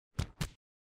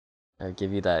or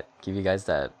give you guys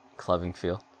that clubbing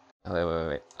feel. Oh,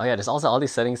 wait. Oh yeah, there's also all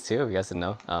these settings too, if you guys didn't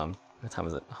know. What time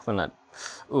is it? I hope I'm not...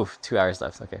 Oof, 2 hours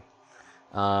left, okay.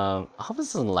 I hope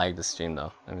this doesn't lag the stream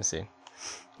though. Let me see.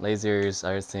 Lasers,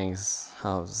 other things.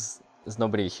 Oh, there's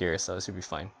nobody here, so it should be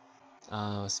fine.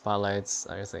 Spotlights,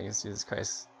 other things. Jesus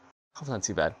Christ. Hope it's not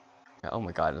too bad. Yeah, oh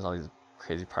my god, there's all these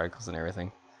crazy particles and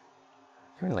everything.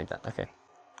 I really like that. Okay.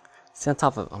 See on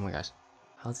top of... Oh my gosh.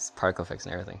 How's these particle effects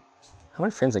and everything? How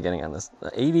many frames am I getting on this?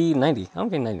 80, 90. I'm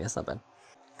getting 90. That's not bad.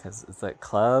 Because it's like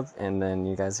club, and then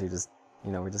you guys are just...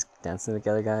 You know, we're just dancing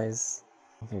together, guys.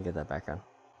 I'm gonna get that background.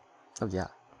 Oh yeah.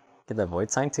 Get that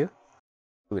void sign too?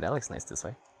 Ooh, that looks nice this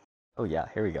way. Oh yeah,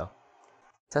 here we go.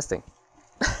 Testing.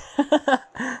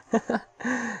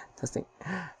 Testing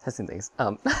things.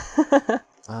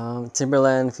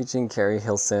 Timbaland featuring Keri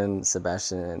Hilson,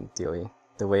 Sebastian, and D.O.E.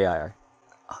 The Way I Are.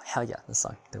 Oh hell yeah, this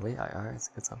song. The Way I Are is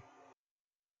a good song.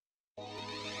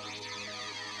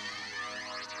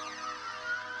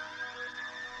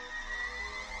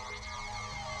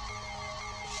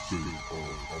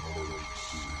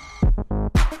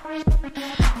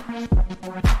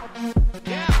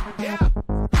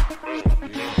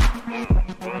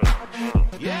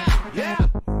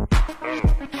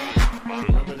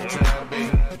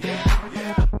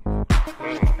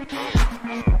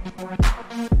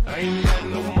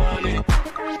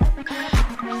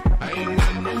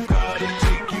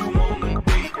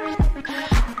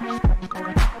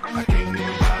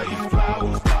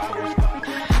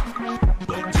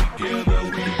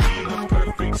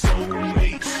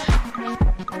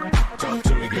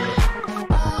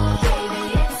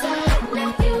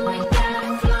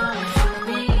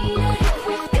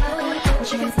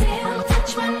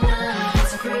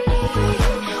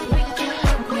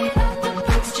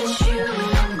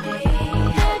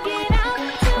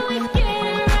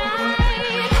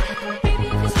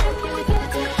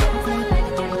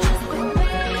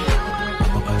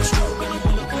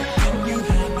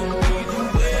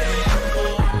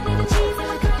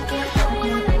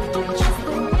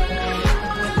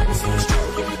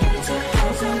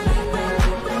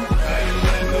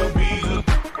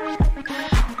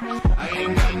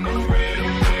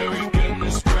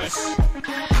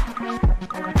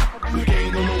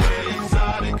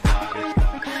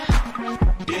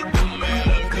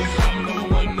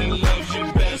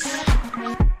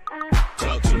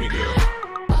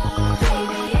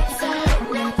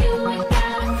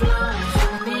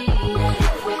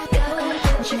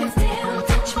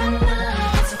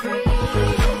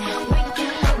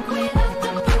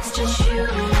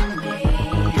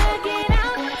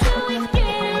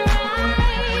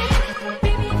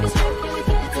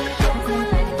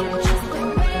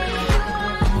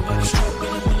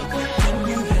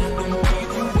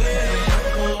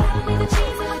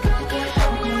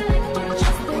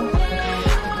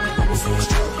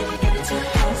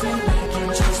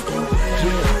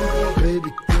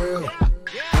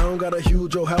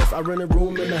 I rent a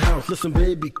room in the house. Listen,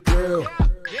 baby girl,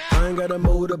 I ain't got a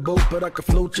motorboat, but I can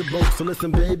float your boat. So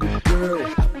listen, baby girl,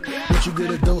 once you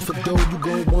get a dose of dough, you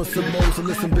gon' want some more. So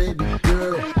listen, baby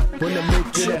girl, when I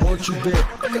make it, I want you there.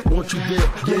 I want you there.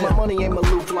 Yeah, my money ain't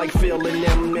Maloof like Phil and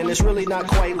them, and it's really not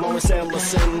quite Lawrence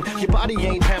Ellison. Your body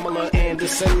ain't Pamela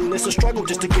Anderson. It's a struggle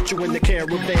just to get you in the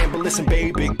caravan. But listen,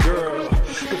 baby girl,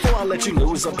 before I let you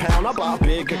lose a pound, I'll buy a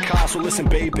bigger car. So listen,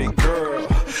 baby girl,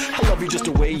 I love you just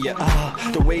the way you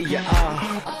are, the way you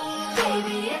are.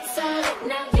 Baby, it's alright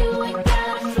now, you ain't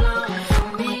got a flaw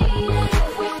for me.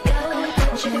 If we go,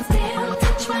 but you can still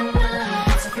touch my love,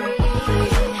 it's free.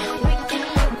 We can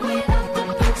work without the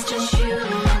perks, just you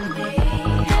and me.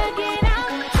 Hug it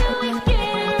out till we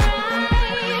get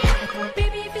right.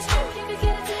 Baby, if you're struck, you can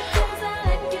get it to the cause I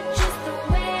like you just the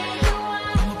way you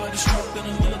are. I'm about to struck and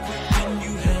I'm gonna quick, can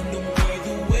you handle me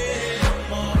the way you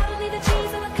are? I don't need the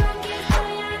cheese or the cookies,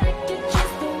 boy, I like you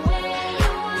just the way you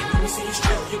are. Let me see you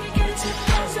struck, you can get it to the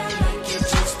cause I like you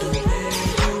just the way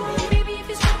you are. Baby, if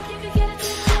you're struck, you can get it to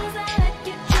the cause I like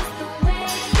you just the way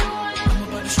you are. I'm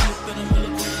about to struck and I'm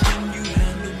gonna quick, can you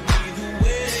handle me the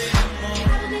way you are?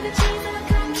 I don't need the cheese or the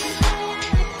cookies, boy, I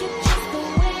like you just the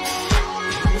way you are.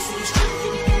 Let me see you struck,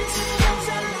 you can get it to the cause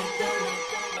I like you.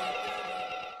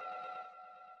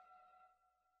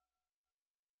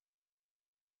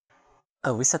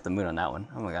 Oh, we set the mood on that one.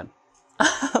 Oh my god.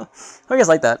 Hope you guys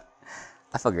like that.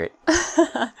 I felt great.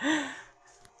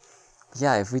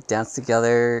 Yeah, if we dance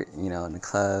together, you know, in the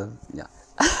club, yeah.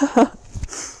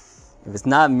 If it's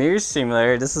not mirror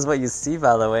simulator, this is what you see,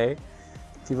 by the way.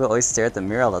 People always stare at the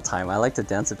mirror all the time. I like to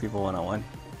dance with people one-on-one.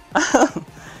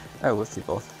 Or with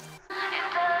people.